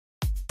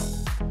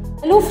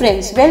Hello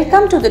friends,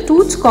 welcome to the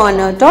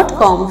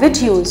tootscorner.com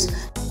videos.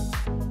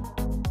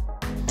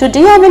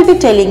 Today I will be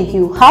telling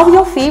you how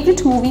your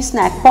favorite movie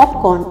snack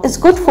popcorn is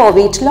good for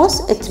weight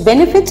loss, its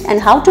benefits and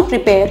how to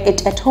prepare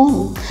it at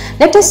home.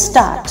 Let us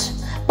start.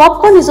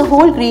 Popcorn is a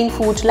whole grain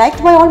food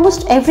liked by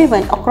almost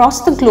everyone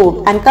across the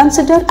globe and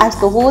considered as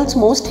the world's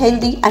most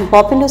healthy and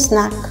popular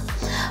snack.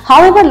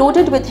 However,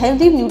 loaded with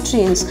healthy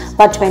nutrients,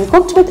 but when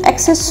cooked with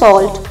excess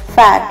salt,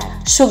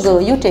 fat, sugar,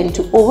 you tend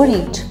to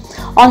overeat.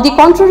 On the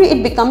contrary,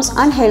 it becomes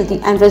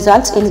unhealthy and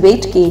results in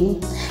weight gain.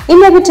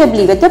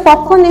 Inevitably, whether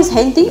popcorn is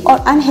healthy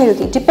or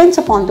unhealthy depends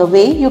upon the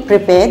way you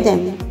prepare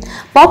them.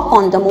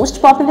 Popcorn, the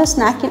most popular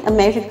snack in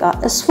America,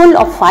 is full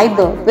of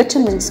fiber,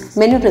 vitamins,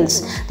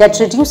 minerals that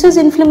reduces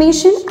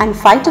inflammation and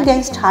fight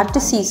against heart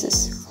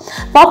diseases.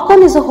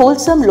 Popcorn is a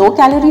wholesome,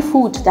 low-calorie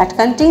food that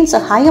contains a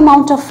high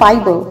amount of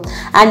fiber,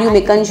 and you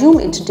may consume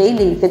it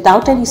daily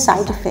without any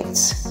side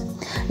effects.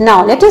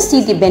 Now, let us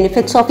see the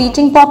benefits of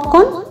eating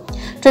popcorn.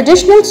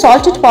 Traditional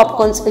salted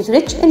popcorns is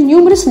rich in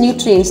numerous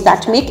nutrients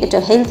that make it a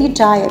healthy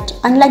diet,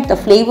 unlike the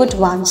flavored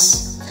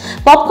ones.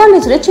 Popcorn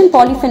is rich in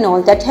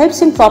polyphenol that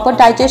helps in proper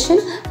digestion,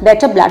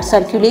 better blood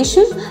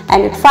circulation,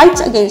 and it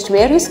fights against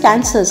various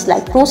cancers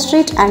like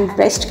prostate and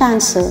breast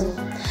cancer.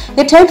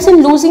 It helps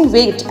in losing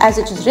weight as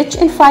it is rich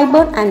in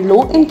fiber and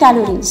low in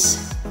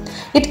calories.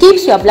 It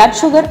keeps your blood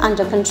sugar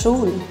under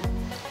control.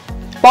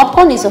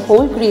 Popcorn is a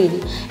whole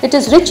grain. It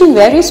is rich in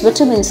various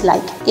vitamins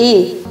like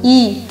A,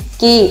 E,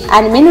 K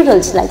and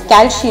minerals like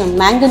calcium,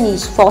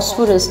 manganese,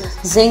 phosphorus,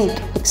 zinc,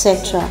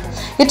 etc.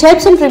 It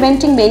helps in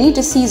preventing many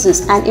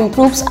diseases and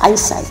improves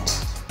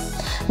eyesight.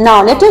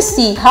 Now let us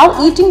see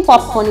how eating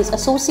popcorn is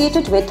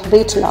associated with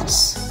weight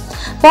loss.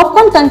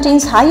 Popcorn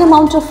contains high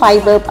amount of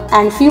fiber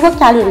and fewer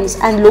calories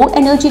and low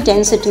energy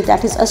density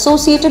that is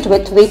associated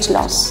with weight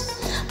loss.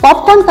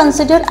 Popcorn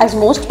considered as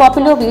most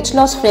popular weight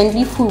loss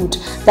friendly food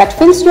that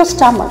fills your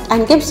stomach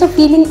and gives a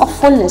feeling of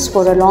fullness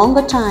for a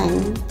longer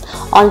time.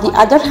 On the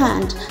other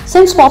hand,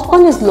 since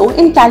popcorn is low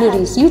in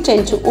calories, you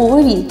tend to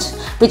overeat,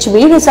 which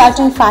may result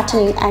in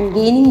fattening and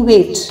gaining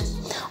weight.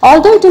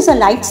 Although it is a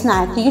light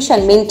snack, you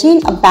shall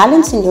maintain a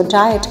balance in your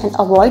diet and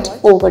avoid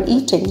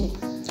overeating.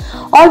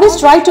 Always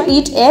try to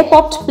eat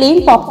air-popped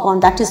plain popcorn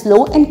that is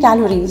low in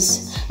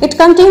calories. It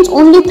contains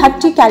only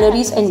 30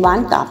 calories in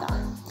 1 cup.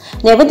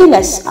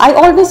 Nevertheless, I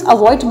always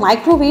avoid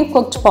microwave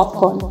cooked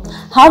popcorn.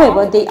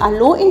 However, they are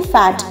low in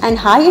fat and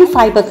high in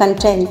fiber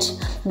content,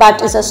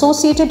 but is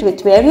associated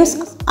with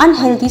various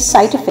unhealthy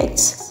side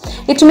effects.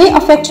 It may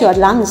affect your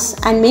lungs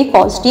and may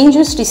cause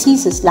dangerous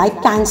diseases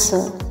like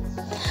cancer.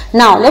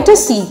 Now let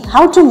us see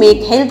how to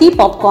make healthy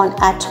popcorn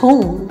at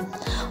home.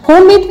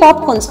 Homemade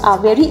popcorns are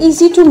very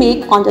easy to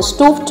make on the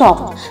stove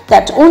top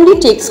that only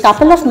takes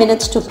couple of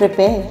minutes to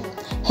prepare.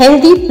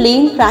 Healthy,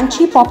 plain,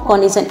 crunchy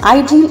popcorn is an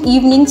ideal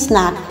evening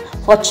snack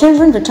for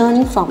children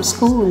returning from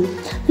school.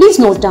 Please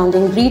note down the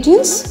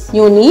ingredients.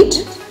 You need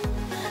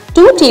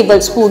 2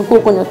 tablespoons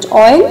coconut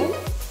oil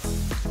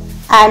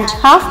and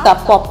half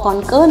cup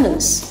popcorn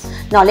kernels.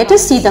 Now let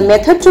us see the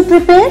method to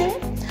prepare.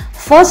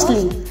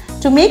 Firstly,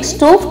 to make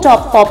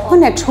stove-top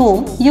popcorn at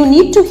home, you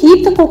need to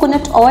heat the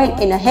coconut oil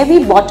in a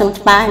heavy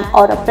bottomed pan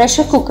or a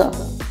pressure cooker.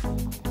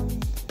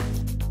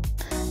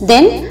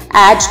 Then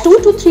add 2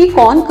 to 3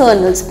 corn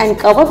kernels and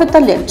cover with a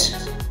lid.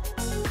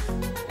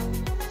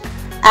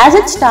 As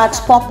it starts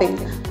popping,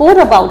 pour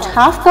about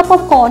half cup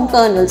of corn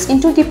kernels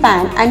into the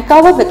pan and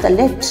cover with a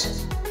lid.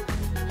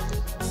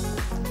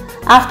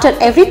 After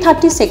every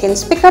 30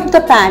 seconds, pick up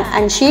the pan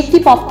and shake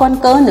the popcorn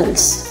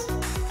kernels.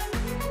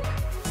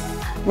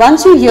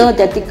 Once you hear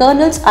that the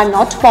kernels are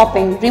not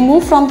popping,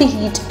 remove from the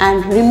heat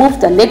and remove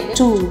the lid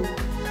too.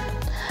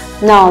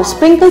 Now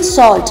sprinkle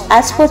salt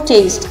as per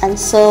taste and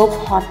serve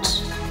hot.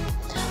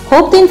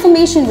 Hope the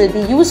information will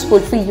be useful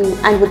for you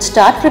and would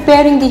start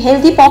preparing the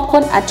healthy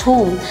popcorn at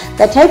home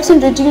that helps in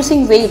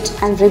reducing weight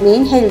and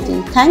remain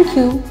healthy. Thank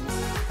you.